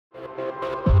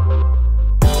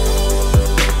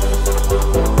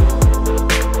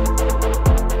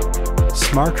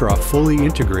SmartDraw fully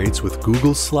integrates with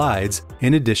Google Slides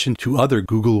in addition to other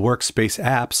Google Workspace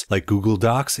apps like Google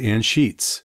Docs and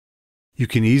Sheets. You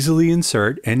can easily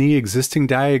insert any existing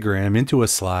diagram into a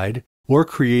slide or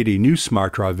create a new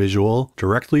SmartDraw visual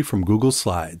directly from Google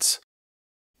Slides.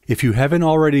 If you haven't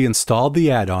already installed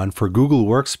the add-on for Google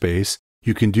Workspace,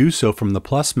 you can do so from the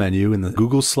Plus menu in the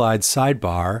Google Slides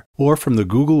sidebar or from the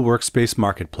Google Workspace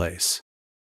Marketplace.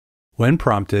 When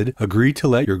prompted, agree to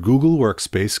let your Google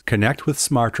Workspace connect with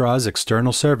SmartDraw's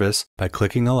external service by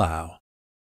clicking Allow.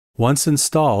 Once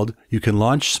installed, you can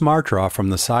launch SmartDraw from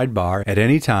the sidebar at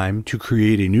any time to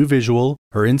create a new visual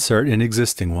or insert an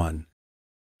existing one.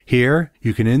 Here,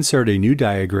 you can insert a new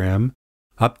diagram,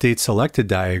 update selected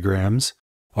diagrams,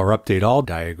 or update all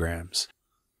diagrams.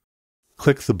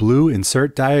 Click the blue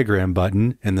Insert Diagram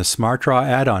button in the SmartDraw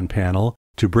add-on panel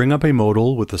to bring up a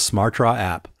modal with the SmartDraw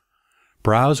app.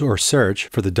 Browse or search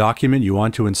for the document you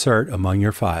want to insert among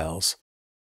your files.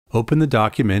 Open the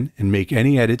document and make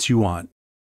any edits you want.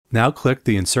 Now click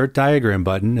the Insert Diagram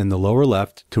button in the lower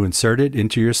left to insert it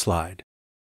into your slide.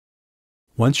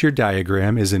 Once your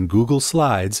diagram is in Google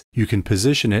Slides, you can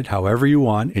position it however you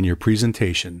want in your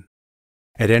presentation.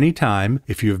 At any time,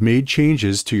 if you have made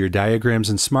changes to your diagrams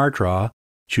in SmartDraw,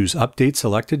 choose Update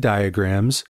Selected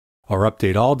Diagrams or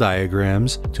Update All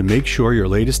Diagrams to make sure your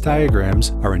latest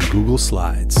diagrams are in Google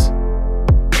Slides.